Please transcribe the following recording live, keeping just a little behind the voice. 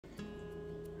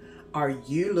Are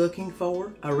you looking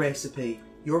for a recipe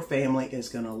your family is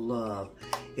going to love?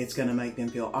 It's going to make them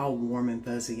feel all warm and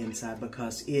fuzzy inside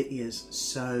because it is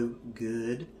so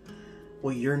good.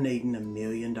 Well, you're needing $1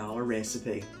 million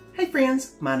recipe. Hey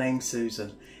friends, my name's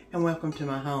Susan and welcome to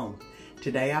my home.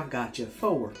 Today I've got you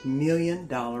 4 $1 million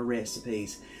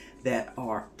recipes that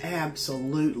are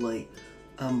absolutely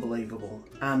unbelievable.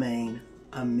 I mean,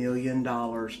 $1 million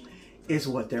is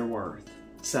what they're worth.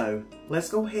 So let's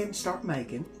go ahead and start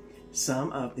making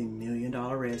some of the $1 million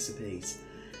recipes.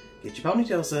 Get your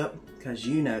ponytails up because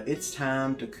you know it's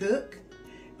time to cook,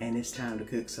 and it's time to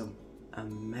cook some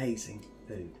amazing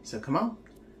food. So come on,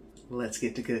 let's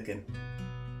get to cooking.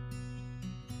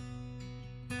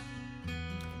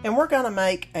 And we're going to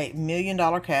make a $1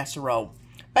 million casserole.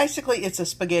 Basically, it's a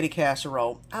spaghetti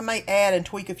casserole. I may add and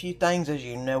tweak a few things, as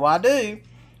you know I do,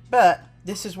 but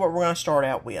this is what we're going to start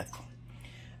out with.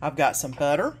 I've got some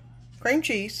butter, cream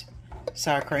cheese,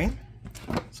 sour cream,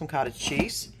 some cottage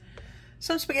cheese,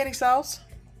 some spaghetti sauce,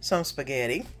 some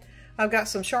spaghetti. I've got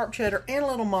some sharp cheddar and a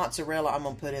little mozzarella I'm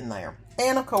going to put in there.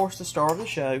 And of course, the star of the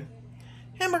show,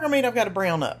 hamburger meat I've got to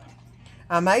brown up.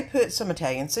 I may put some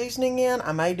Italian seasoning in.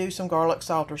 I may do some garlic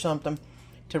salt or something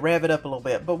to rev it up a little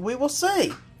bit, but we will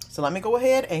see. So let me go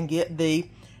ahead and get the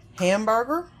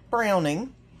hamburger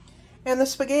browning and the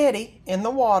spaghetti in the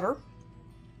water,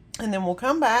 and then we'll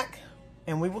come back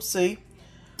and we will see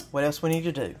what else we need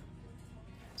to do.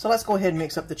 So let's go ahead and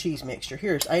mix up the cheese mixture.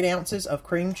 Here's 8 ounces of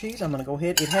cream cheese. I'm going to go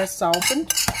ahead. It has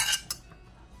softened.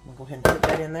 We'll go ahead and put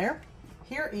that in there.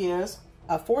 Here is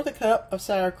 1/4 cup of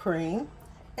sour cream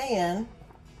and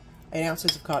 8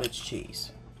 ounces of cottage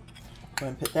cheese. Go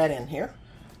ahead and put that in here.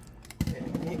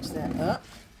 Mix that up.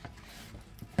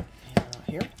 And right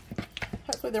here.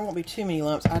 Hopefully there won't be too many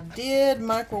lumps. I did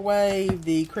microwave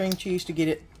the cream cheese to get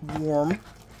it warm,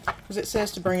 because it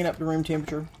says to bring it up to room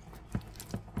temperature.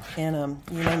 And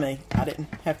you know me, I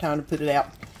didn't have time to put it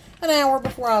out an hour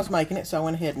before I was making it, so I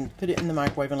went ahead and put it in the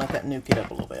microwave and let that nuke it up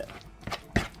a little bit.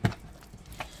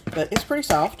 But it's pretty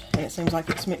soft, and it seems like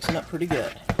it's mixing up pretty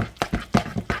good.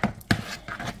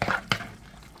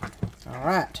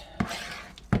 Alright.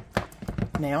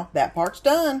 Now, that part's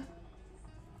done.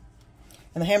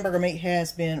 And the hamburger meat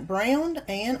has been browned,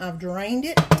 and I've drained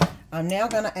it. I'm now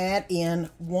going to add in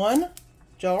 1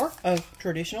 jar of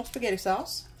traditional spaghetti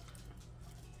sauce.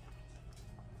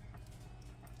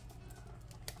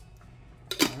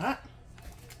 Alright.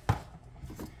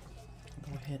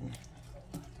 Go ahead and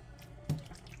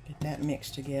get that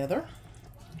mixed together.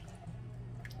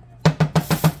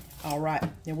 Alright,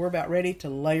 now we're about ready to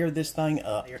layer this thing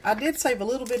up. I did save a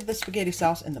little bit of the spaghetti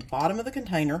sauce in the bottom of the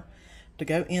container to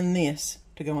go in this,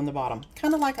 to go in the bottom.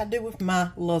 Kind of like I do with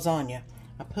my lasagna.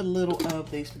 I put a little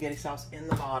of the spaghetti sauce in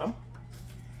the bottom.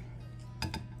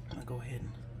 I'll go ahead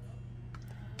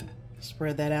and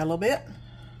spread that out a little bit.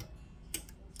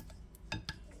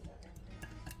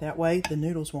 That way the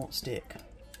noodles won't stick.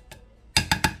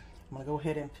 I'm going to go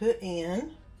ahead and put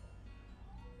in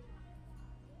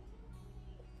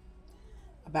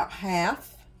about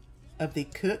half of the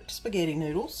cooked spaghetti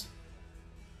noodles.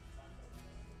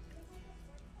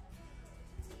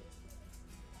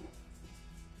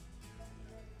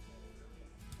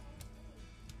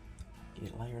 Get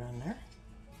it layered on there.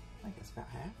 I think it's about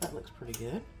half. That looks pretty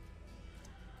good.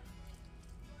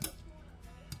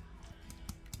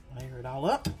 Layer it all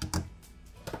up.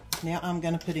 Now I'm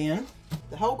going to put in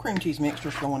the whole cream cheese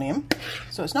mixture going in.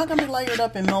 So it's not going to be layered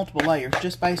up in multiple layers,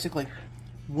 just basically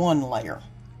one layer,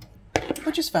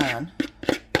 which is fine.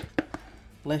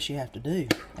 Less you have to do.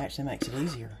 Actually makes it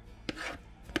easier.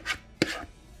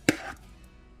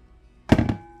 Let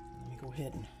me go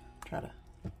ahead and try to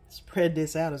spread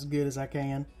this out as good as I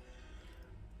can.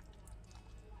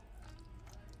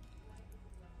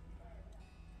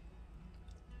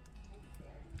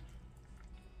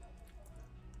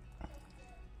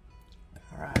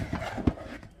 Alright.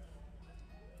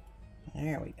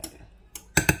 There we go.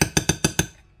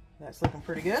 That's looking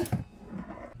pretty good.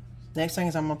 Next thing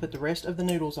is I'm going to put the rest of the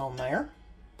noodles on there.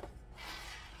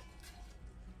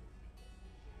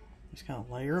 Just kind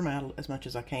of layer them out as much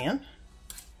as I can.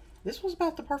 This was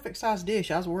about the perfect size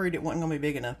dish. I was worried it wasn't going to be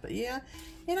big enough, but yeah,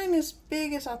 it ain't as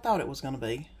big as I thought it was going to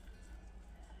be.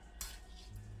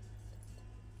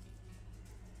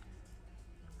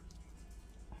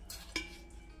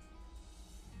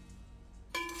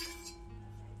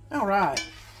 All right.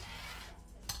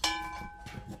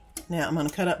 Now I'm going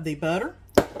to cut up the butter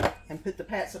and put the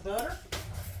pats of butter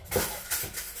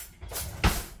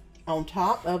on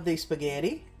top of the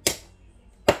spaghetti.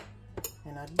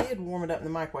 And I did warm it up in the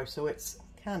microwave, so it's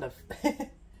kind of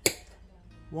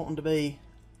wanting to be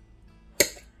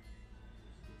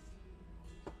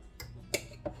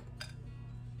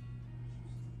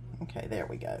Okay, there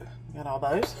we go. Got all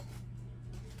those.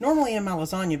 Normally in my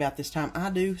lasagna about this time, I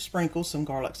do sprinkle some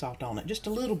garlic salt on it, just a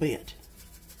little bit.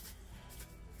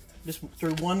 Just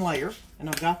through one layer, and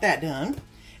I've got that done.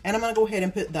 And I'm going to go ahead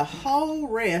and put the whole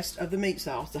rest of the meat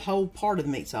sauce, the whole part of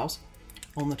the meat sauce,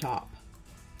 on the top.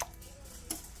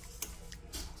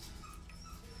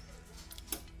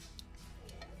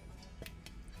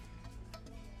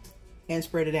 And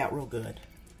spread it out real good.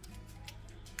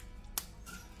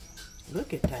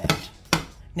 Look at that.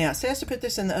 Now it says to put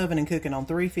this in the oven and cook it on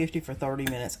 350 for 30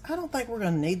 minutes. I don't think we're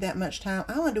going to need that much time.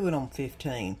 I'm going to do it on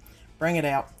 15. Bring it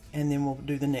out, and then we'll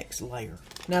do the next layer.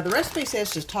 Now the recipe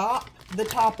says to top the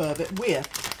top of it with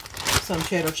some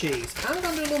cheddar cheese. I'm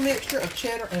going to do a little mixture of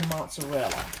cheddar and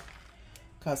mozzarella,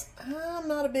 because I'm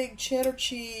not a big cheddar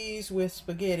cheese with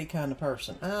spaghetti kind of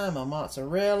person. I'm a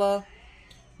mozzarella,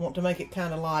 want to make it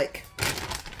kind of like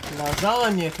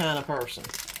lasagna kind of person,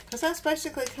 because that's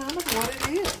basically kind of what it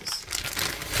is.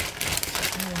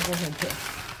 I'm going to go ahead and put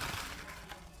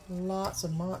lots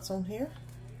of mozz on here.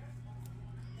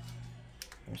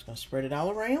 I'm just going to spread it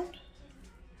all around,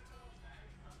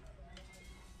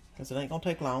 because it ain't going to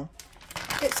take long.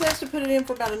 It says to put it in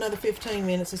for about another 15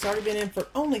 minutes. It's already been in for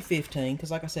only 15,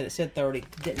 because like I said, it said 30.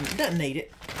 Doesn't need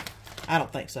it. I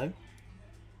don't think so.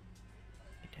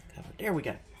 Get that covered. There we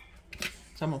go.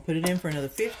 So I'm going to put it in for another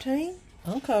 15,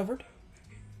 uncovered,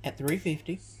 at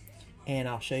 350, and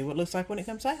I'll show you what it looks like when it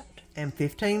comes out. And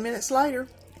 15 minutes later,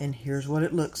 and here's what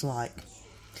it looks like.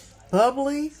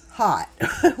 Bubbly hot,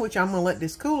 which I'm going to let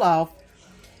this cool off,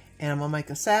 and I'm going to make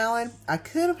a salad. I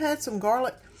could have had some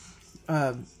garlic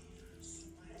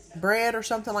bread or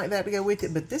something like that to go with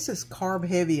it, but this is carb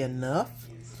heavy enough.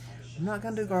 I'm not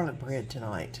going to do garlic bread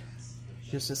tonight,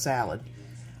 just a salad.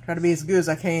 Try to be as good as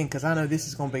I can, because I know this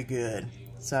is going to be good.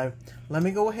 So let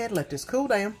me go ahead, let this cool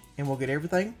down, and we'll get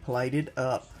everything plated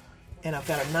up. And I've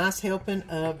got a nice helping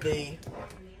of the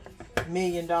 $1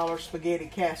 million spaghetti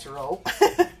casserole.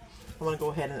 I'm going to go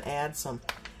ahead and add some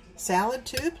salad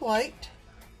to the plate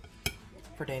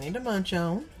for Danny to munch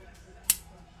on.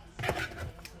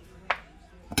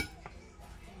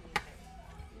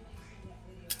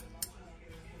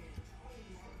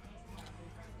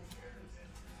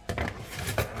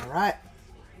 All right.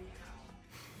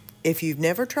 If you've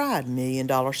never tried $1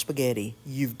 million spaghetti,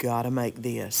 you've got to make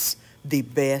this the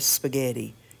best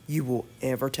spaghetti you will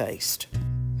ever taste.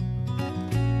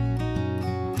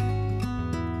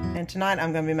 And tonight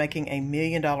I'm going to be making a $1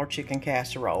 million chicken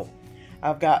casserole.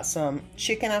 I've got some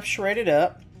chicken I've shredded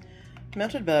up,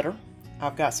 melted butter.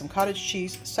 I've got some cottage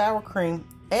cheese, sour cream,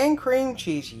 and cream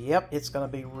cheese. Yep, it's going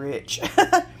to be rich.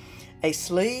 A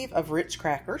sleeve of Ritz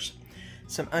crackers,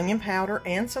 some onion powder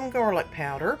and some garlic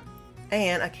powder,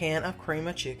 and a can of cream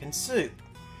of chicken soup.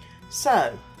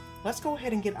 So let's go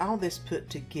ahead and get all this put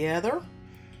together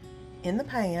in the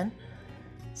pan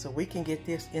so we can get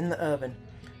this in the oven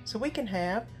so we can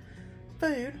have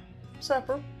food,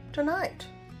 supper tonight.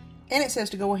 And it says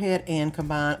to go ahead and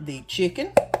combine the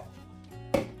chicken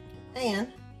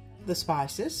and the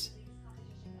spices,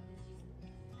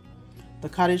 the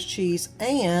cottage cheese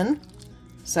and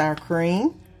sour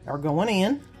cream are going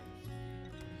in.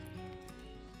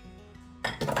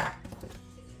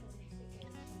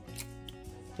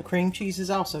 The cream cheese is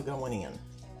also going in.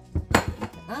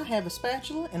 I have a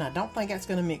spatula and I don't think that's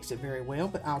going to mix it very well,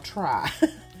 but I'll try.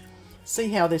 See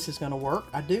how this is going to work.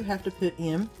 I do have to put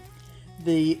in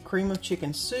the cream of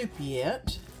chicken soup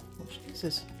yet, which this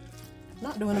is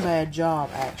not doing a bad job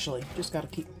actually. Just got to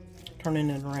keep turning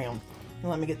it around. And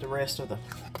let me get the rest of the...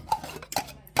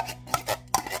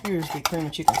 Here's the cream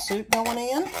of chicken soup going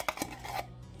in.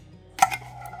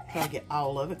 Try to get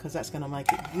all of it because that's going to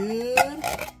make it good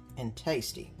and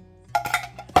tasty.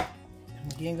 I'm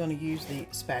again going to use the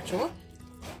spatula.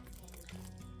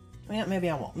 Well, maybe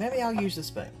I won't. Maybe I'll use the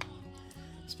spoon.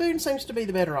 Spoon seems to be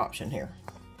the better option here.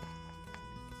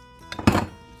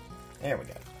 There we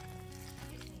go.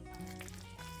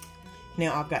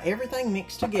 Now I've got everything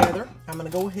mixed together. I'm going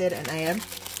to go ahead and add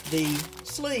the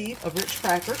sleeve of Ritz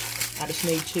crackers. I just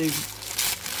need to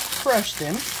crush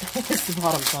them. That's the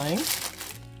bottom thing.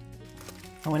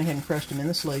 I went ahead and crushed them in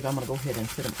the sleeve. I'm going to go ahead and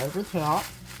put them over the top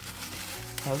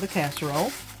of the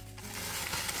casserole.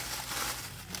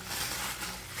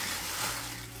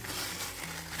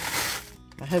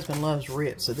 My husband loves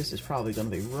Ritz, so this is probably going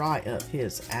to be right up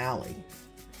his alley.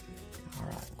 All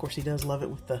right. Of course, he does love it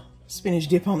with the spinach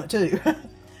dip on it too. I'm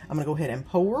going to go ahead and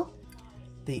pour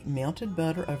the melted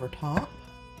butter over top.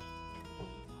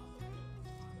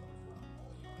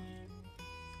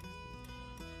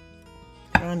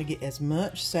 Trying to get as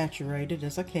much saturated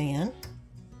as I can.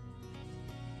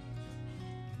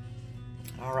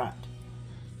 All right.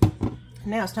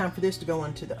 Now it's time for this to go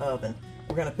into the oven.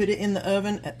 We're going to put it in the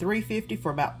oven at 350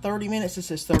 for about 30 minutes. It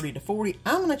says 30 to 40.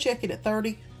 I'm going to check it at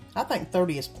 30. I think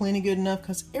 30 is plenty good enough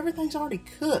because everything's already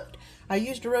cooked. I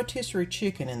used a rotisserie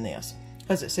chicken in this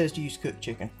because it says to use cooked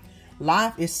chicken.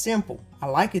 Life is simple. I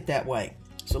like it that way.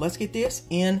 So let's get this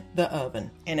in the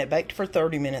oven. And it baked for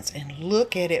 30 minutes. And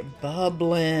look at it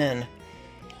bubbling.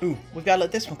 Ooh, we've got to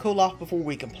let this one cool off before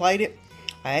we can plate it.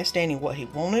 I asked Danny what he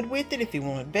wanted with it. If he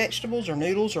wanted vegetables or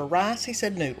noodles or rice, he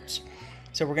said noodles.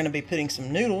 So we're going to be putting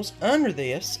some noodles under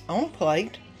this on a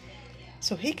plate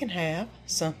so he can have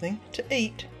something to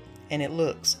eat. And it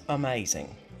looks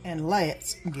amazing. And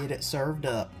let's get it served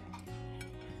up.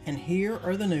 And here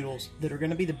are the noodles that are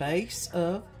going to be the base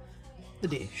of the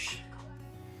dish.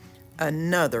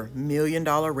 Another $1 million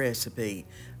recipe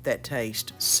that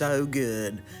tastes so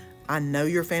good. I know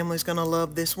your family's going to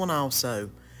love this one also.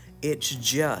 It's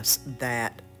just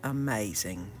that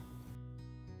amazing.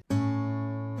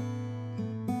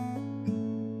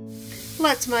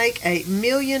 Let's make a $1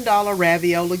 million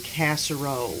ravioli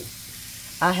casserole.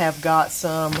 I have got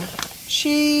some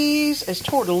cheese. It's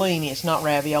tortellini. It's not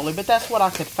ravioli, but that's what I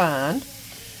could find.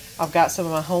 I've got some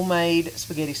of my homemade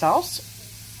spaghetti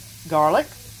sauce, garlic,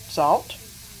 salt,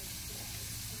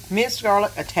 minced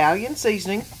garlic, Italian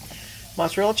seasoning,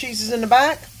 mozzarella cheese is in the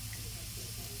back,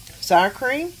 sour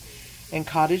cream, and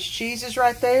cottage cheese is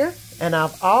right there. And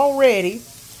I've already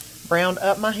browned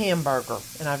up my hamburger,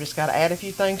 and I've just got to add a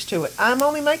few things to it. I'm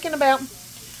only making about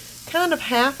kind of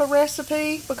half a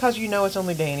recipe because you know it's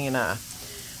only Danny and I.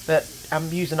 But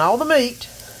I'm using all the meat,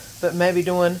 but maybe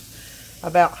doing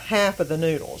about half of the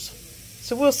noodles.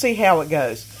 So we'll see how it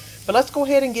goes. But let's go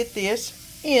ahead and get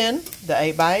this in the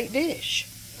 8x8 dish.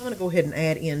 I'm going to go ahead and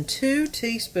add in 2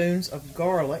 teaspoons of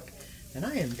garlic. And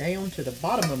I am down to the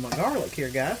bottom of my garlic here,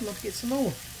 guys. I'm going to get some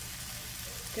more.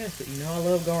 Yes, but you know I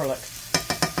love garlic.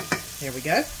 There we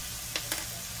go.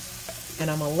 And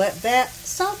I'm going to let that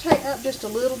saute up just a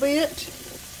little bit.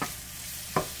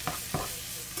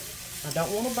 I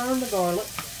don't want to burn the garlic.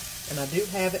 And I do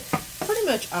have it pretty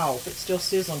much off. It's still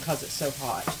sizzling because it's so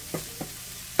hot.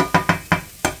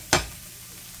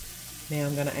 Now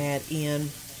I'm going to add in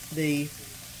the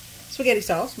spaghetti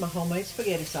sauce, my homemade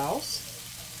spaghetti sauce.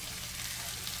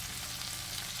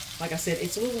 Like I said,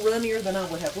 it's a little runnier than I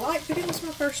would have liked, but it was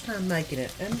my first time making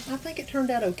it, and I think it turned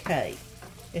out okay.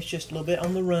 It's just a little bit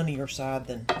on the runnier side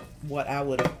than what I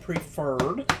would have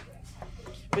preferred.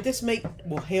 But this meat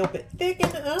will help it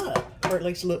thicken up, or at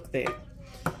least look thick,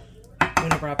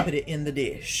 whenever I put it in the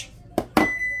dish.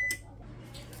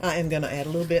 I am going to add a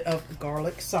little bit of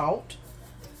garlic salt,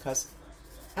 because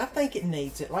I think it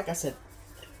needs it. Like I said,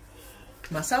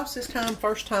 my sauce this time,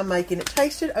 first time making it,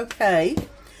 tasted okay.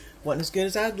 Wasn't as good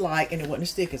as I'd like, and it wasn't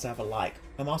as thick as I would like.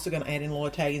 I'm also going to add in a little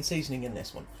Italian seasoning in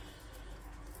this one.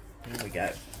 There we go.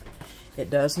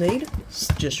 It does need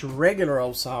just regular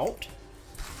old salt.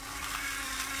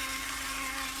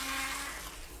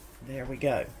 There we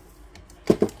go.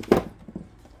 And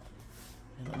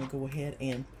let me go ahead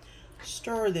and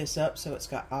stir this up so it's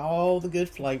got all the good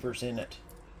flavors in it.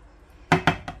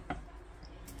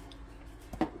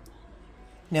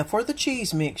 Now for the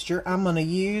cheese mixture, I'm going to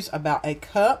use about a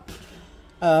cup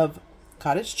of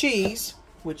cottage cheese,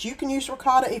 which you can use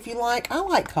ricotta if you like. I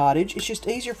like cottage. It's just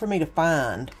easier for me to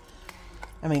find.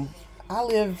 I mean, I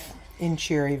live in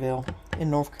Cherryville in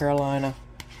North Carolina.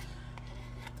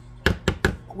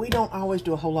 We don't always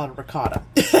do a whole lot of ricotta.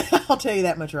 I'll tell you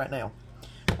that much right now.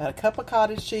 About a cup of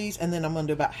cottage cheese, and then I'm going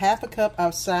to do about half a cup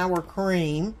of sour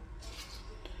cream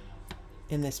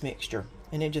in this mixture.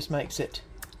 And it just makes it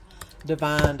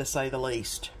divine, to say the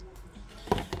least.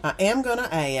 I am going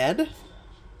to add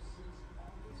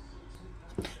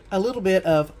a little bit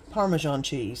of Parmesan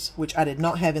cheese, which I did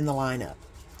not have in the lineup,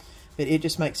 but it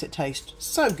just makes it taste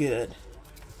so good.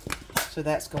 So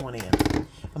that's going in.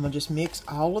 I'm going to just mix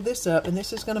all of this up, and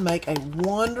this is going to make a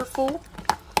wonderful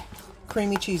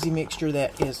creamy cheesy mixture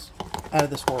that is out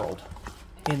of this world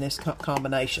in this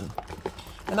combination.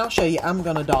 And I'll show you, I'm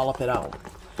going to dollop it on.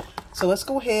 So let's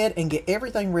go ahead and get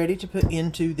everything ready to put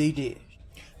into the dish.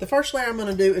 The first layer I'm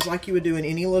going to do is like you would do in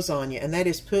any lasagna, and that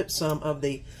is put some of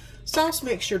the sauce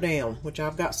mixture down, which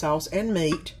I've got sauce and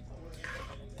meat.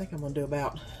 I think I'm going to do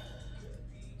about,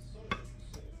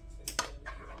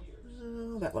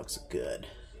 oh, that looks good.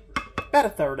 About a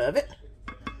third of it,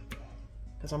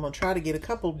 because I'm going to try to get a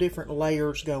couple different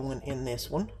layers going in this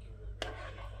one.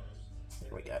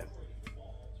 There we go.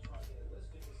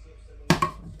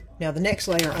 Now the next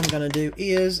layer I'm going to do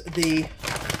is it's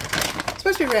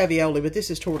supposed to be ravioli, but this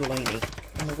is tortellini.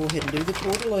 I'm going to go ahead and do the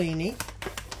tortellini.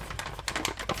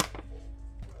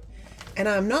 And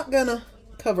I'm not going to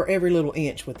cover every little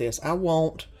inch with this. I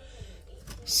want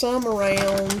some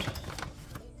around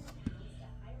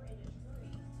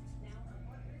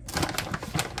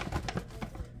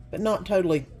but not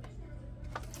totally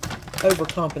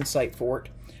overcompensate for it.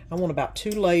 I want about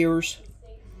 2 layers,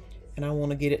 and I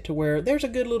want to get it to where there's a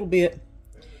good little bit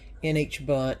in each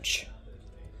bunch,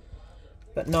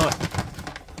 but not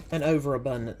an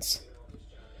overabundance.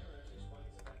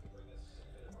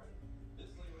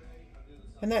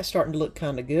 And that's starting to look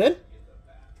kind of good.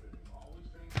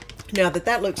 Now that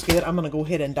that looks good, I'm going to go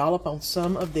ahead and dollop on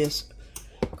some of this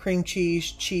cream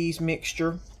cheese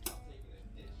mixture.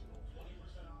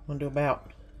 I'm going to do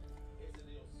about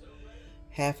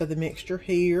half of the mixture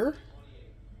here.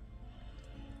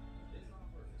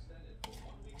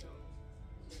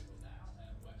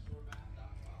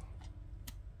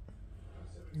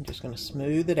 I'm just going to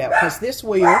smooth it out, because this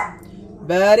will,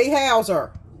 Buddy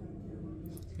Hauser,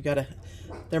 you gotta,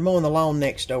 they're mowing the lawn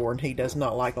next door, and he does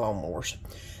not like lawnmowers.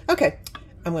 Okay,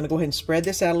 I'm going to go ahead and spread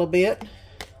this out a little bit,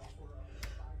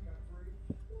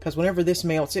 because whenever this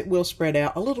melts, it will spread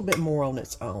out a little bit more on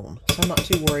its own. So I'm not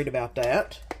too worried about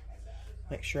that.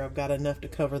 Make sure I've got enough to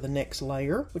cover the next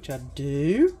layer, which I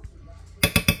do.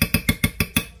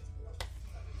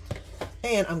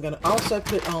 And I'm going to also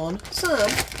put on some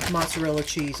mozzarella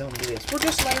cheese on this. We're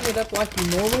just laying it up like you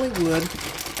normally would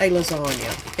a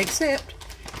lasagna, except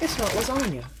it's not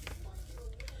lasagna.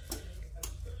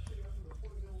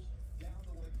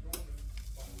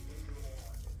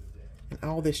 And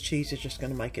all this cheese is just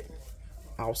going to make it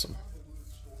awesome.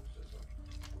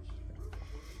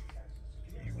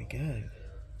 There we go.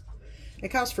 It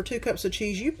calls for 2 cups of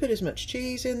cheese. You put as much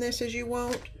cheese in this as you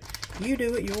want. You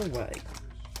do it your way.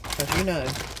 Because you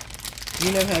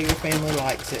know how your family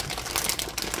likes it.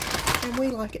 And we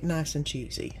like it nice and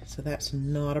cheesy. So that's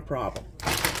not a problem.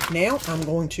 Now I'm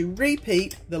going to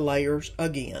repeat the layers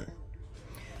again.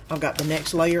 I've got the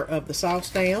next layer of the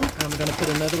sauce down. I'm going to put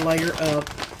another layer of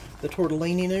the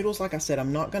tortellini noodles. Like I said,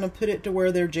 I'm not going to put it to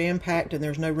where they're jam-packed and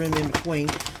there's no room in between.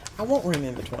 I want room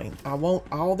in between. I want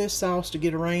all this sauce to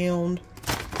get around,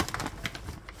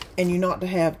 and you not to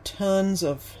have tons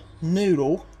of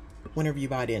noodle whenever you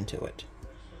bite into it.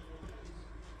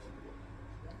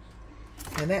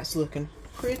 And that's looking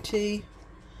pretty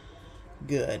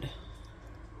good.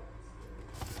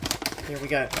 There we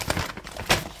go.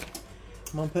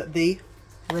 I'm going to put the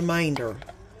remainder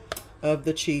of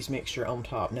the cheese mixture on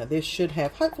top. Now this should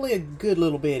have hopefully a good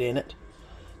little bit in it,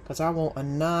 because I want a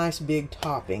nice big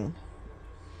topping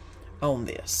on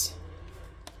this.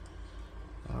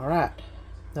 Alright.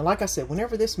 Now like I said,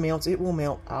 whenever this melts, it will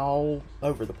melt all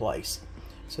over the place.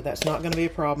 So that's not going to be a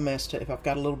problem as to if I've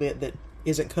got a little bit that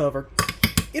isn't covered.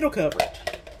 It'll cover it.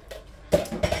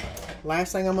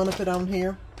 Last thing I'm going to put on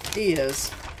here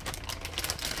is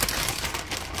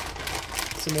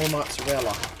some more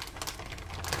mozzarella.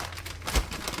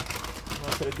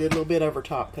 I'll put a good little bit over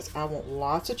top because I want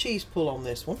lots of cheese pull on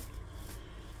this one.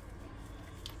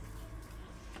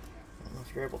 I don't know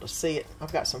if you're able to see it.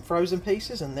 I've got some frozen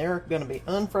pieces and they're going to be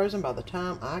unfrozen by the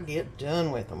time I get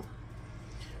done with them.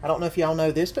 I don't know if y'all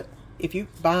know this, but if you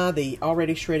buy the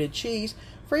already shredded cheese,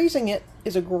 freezing it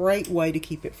is a great way to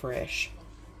keep it fresh.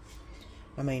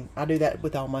 I mean, I do that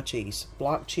with all my cheese.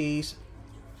 Block cheese,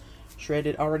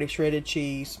 already shredded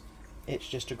cheese. It's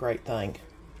just a great thing.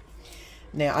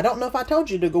 Now, I don't know if I told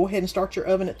you to go ahead and start your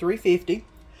oven at 350,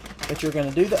 but you're going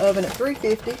to do the oven at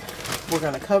 350. We're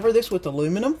going to cover this with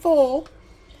aluminum foil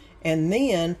and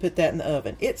then put that in the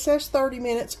oven. It says 30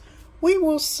 minutes. We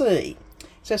will see. It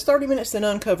says 30 minutes, then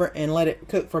uncover and let it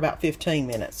cook for about 15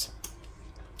 minutes.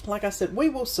 Like I said, we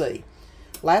will see.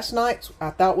 Last night, I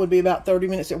thought would be about 30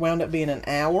 minutes. It wound up being an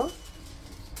hour.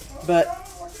 But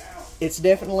it's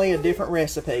definitely a different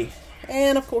recipe.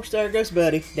 And, of course, there goes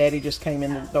Buddy. Daddy just came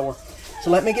in the door. So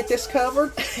let me get this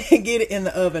covered and get it in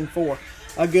the oven for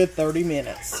a good 30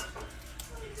 minutes.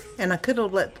 And I could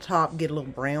have let the top get a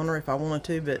little browner if I wanted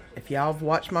to, but if y'all have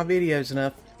watched my videos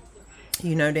enough,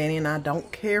 you know Danny and I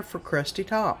don't care for crusty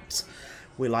tops.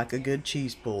 We like a good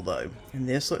cheese pull though. And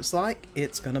this looks like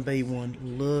it's going to be one.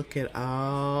 Look at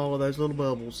all of those little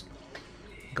bubbles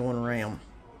going around.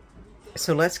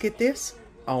 So let's get this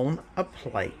on a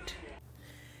plate.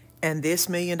 And this $1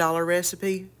 million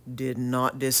recipe did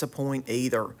not disappoint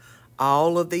either.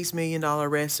 All of these $1 million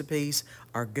recipes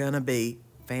are going to be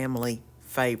family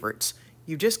favorites.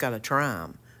 You just got to try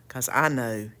them, because I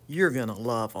know you're going to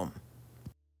love them.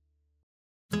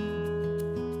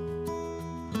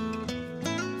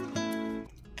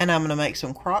 And I'm going to make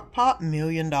some crock pot $1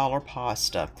 million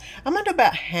pasta. I'm going to do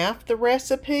about half the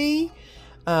recipe.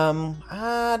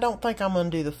 I don't think I'm going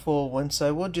to do the full one,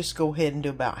 so we'll just go ahead and do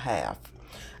about half.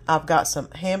 I've got some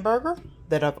hamburger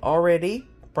that I've already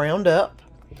browned up.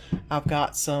 I've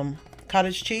got some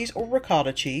cottage cheese or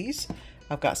ricotta cheese.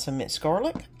 I've got some minced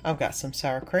garlic. I've got some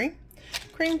sour cream,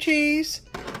 cream cheese,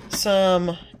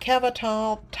 some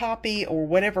cavatelli, toppy, or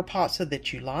whatever pasta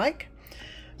that you like,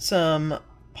 some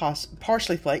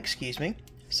parsley flakes,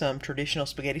 some traditional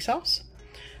spaghetti sauce.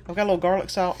 I've got a little garlic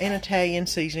salt and Italian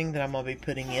seasoning that I'm going to be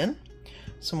putting in,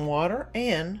 some water,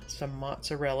 and some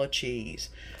mozzarella cheese.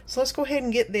 So let's go ahead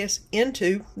and get this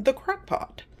into the crock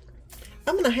pot.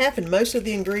 I'm going to half in most of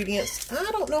the ingredients.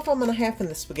 I don't know if I'm going to half in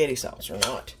the spaghetti sauce or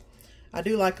not. I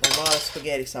do like a lot of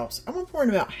spaghetti sauce. I'm going to pour in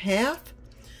about half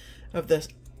of the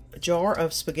jar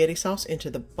of spaghetti sauce into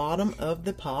the bottom of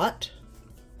the pot.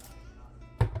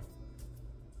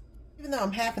 Even though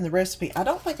I'm half in the recipe, I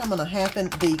don't think I'm going to half in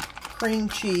the cream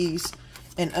cheese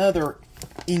and other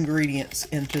ingredients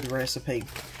into the recipe.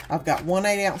 I've got 1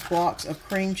 8-ounce blocks of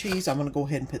cream cheese. I'm going to go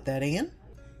ahead and put that in.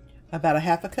 About a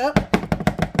half a cup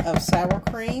of sour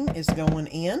cream is going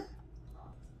in.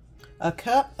 A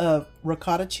cup of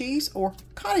ricotta cheese, or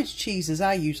cottage cheese as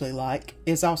I usually like,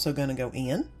 is also going to go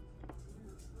in.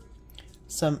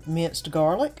 Some minced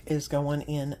garlic is going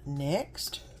in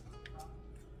next.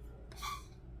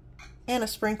 And a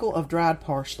sprinkle of dried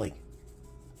parsley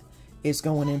is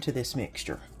going into this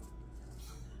mixture.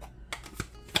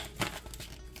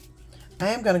 I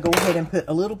am going to go ahead and put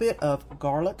a little bit of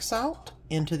garlic salt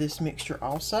into this mixture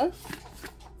also.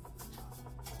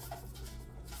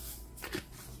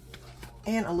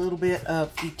 And a little bit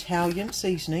of Italian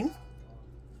seasoning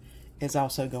is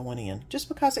also going in, just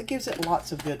because it gives it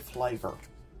lots of good flavor.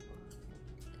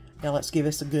 Now let's give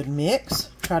this a good mix.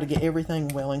 Try to get everything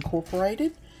well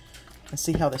incorporated and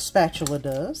see how the spatula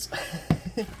does.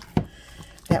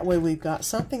 That way we've got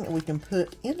something that we can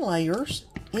put in layers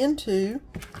into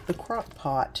the crock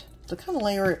pot to kind of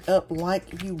layer it up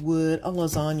like you would a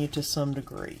lasagna to some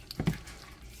degree.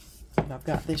 And I've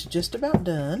got this just about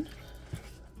done.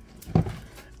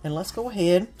 And let's go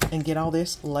ahead and get all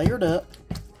this layered up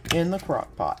in the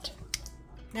crock pot.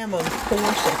 Now I'm going to pour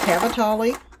some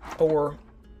cavatelli or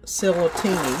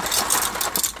ciabattini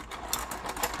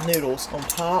noodles on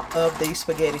top of the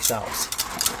spaghetti sauce.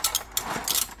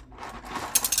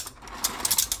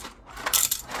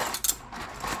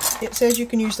 It says you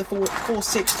can use the full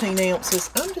 16 ounces.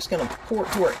 I'm just going to pour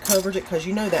it to where it covers it, because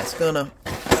you know that's going to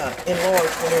enlarge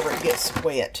whenever it gets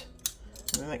wet.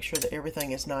 Let me make sure that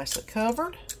everything is nicely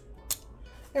covered.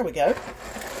 There we go.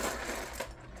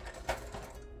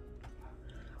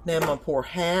 Now I'm going to pour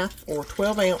half or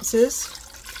 12 ounces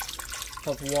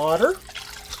of water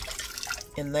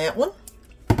in that one.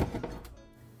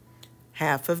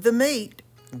 Half of the meat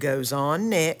goes on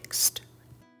next.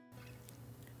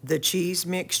 The cheese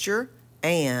mixture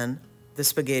and the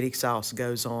spaghetti sauce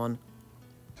goes on.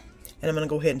 And I'm going to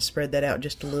go ahead and spread that out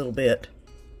just a little bit.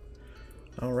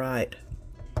 All right.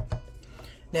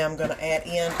 Now I'm going to add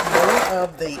in more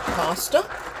of the pasta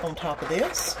on top of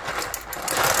this.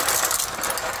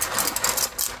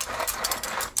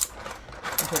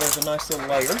 Until there's a nice little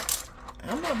layer.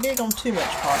 I'm not big on too much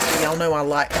pasta. Y'all know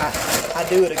I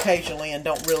do it occasionally and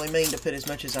don't really mean to put as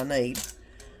much as I need.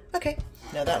 Okay,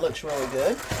 now that looks really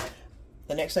good.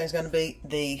 The next thing is going to be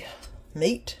the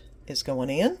meat is going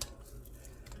in,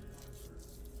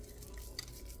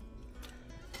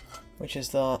 which is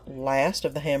the last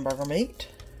of the hamburger meat.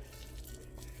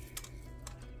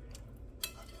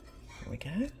 There we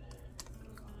go.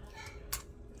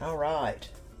 All right.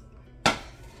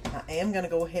 I am going to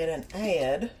go ahead and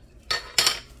add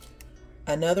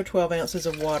another 12 ounces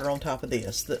of water on top of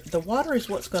this. The water is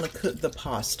what's going to cook the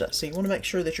pasta. So you want to make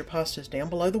sure that your pasta is down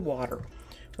below the water,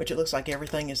 which it looks like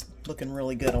everything is looking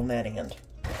really good on that end.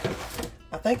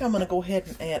 I think I'm going to go ahead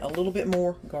and add a little bit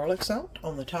more garlic salt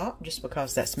on the top, just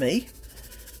because that's me.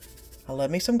 I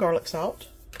love me some garlic salt.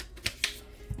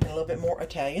 And a little bit more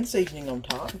Italian seasoning on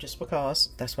top, just because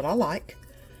that's what I like.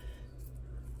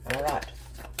 All right.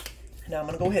 Now I'm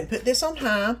going to go ahead and put this on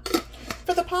high.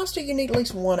 For the pasta, you need at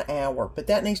least 1 hour, but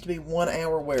that needs to be 1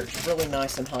 hour where it's really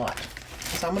nice and hot.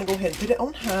 So I'm going to go ahead and put it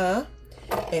on high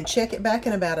and check it back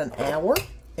in about an hour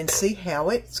and see how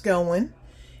it's going.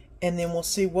 And then we'll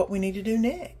see what we need to do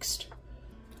next.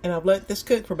 And I've let this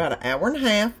cook for about 1.5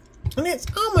 hours. And it's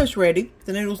almost ready.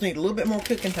 The noodles need a little bit more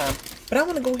cooking time. But I'm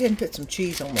going to go ahead and put some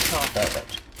cheese on the top of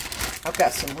it. I've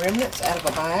got some remnants out of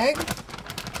a bag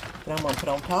that I'm going to put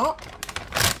on top.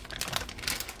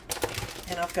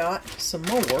 And I've got some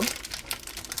more that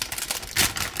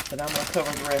I'm going to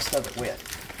cover the rest of it with.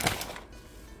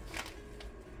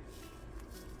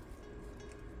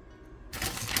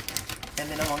 And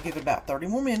then I'm going to give it about 30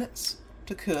 more minutes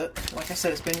to cook. Like I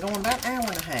said, it's been going about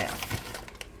 1.5 hours.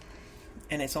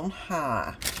 and it's on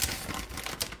high.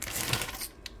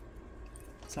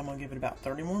 So I'm going to give it about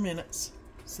 30 more minutes.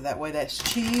 So that way that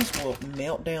cheese will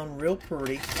melt down real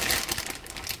pretty.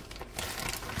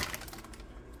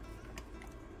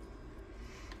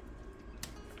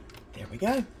 There we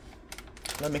go.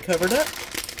 Let me cover it up,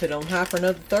 put it on high for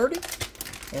another 30,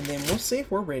 and then we'll see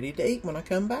if we're ready to eat when I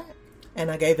come back.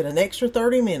 And I gave it an extra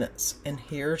 30 minutes, and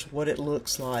here's what it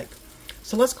looks like.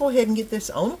 So let's go ahead and get this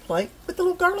on a plate with a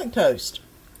little garlic toast,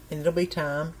 and it'll be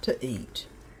time to eat.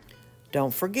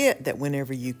 Don't forget that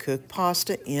whenever you cook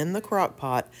pasta in the crock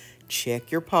pot, check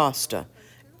your pasta.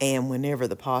 And whenever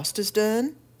the pasta's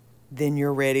done, then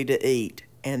you're ready to eat.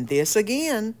 And this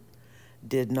again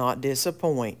did not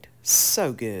disappoint.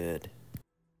 So good.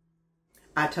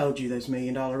 I told you those $1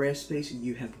 million recipes,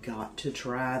 you have got to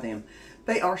try them.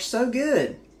 They are so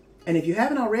good. And if you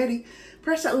haven't already,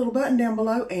 press that little button down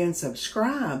below and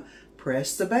subscribe.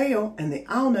 Press the bell and the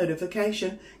all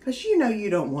notification, because you know you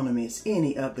don't want to miss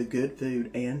any of the good food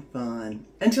and fun.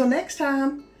 Until next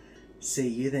time, see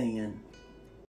you then.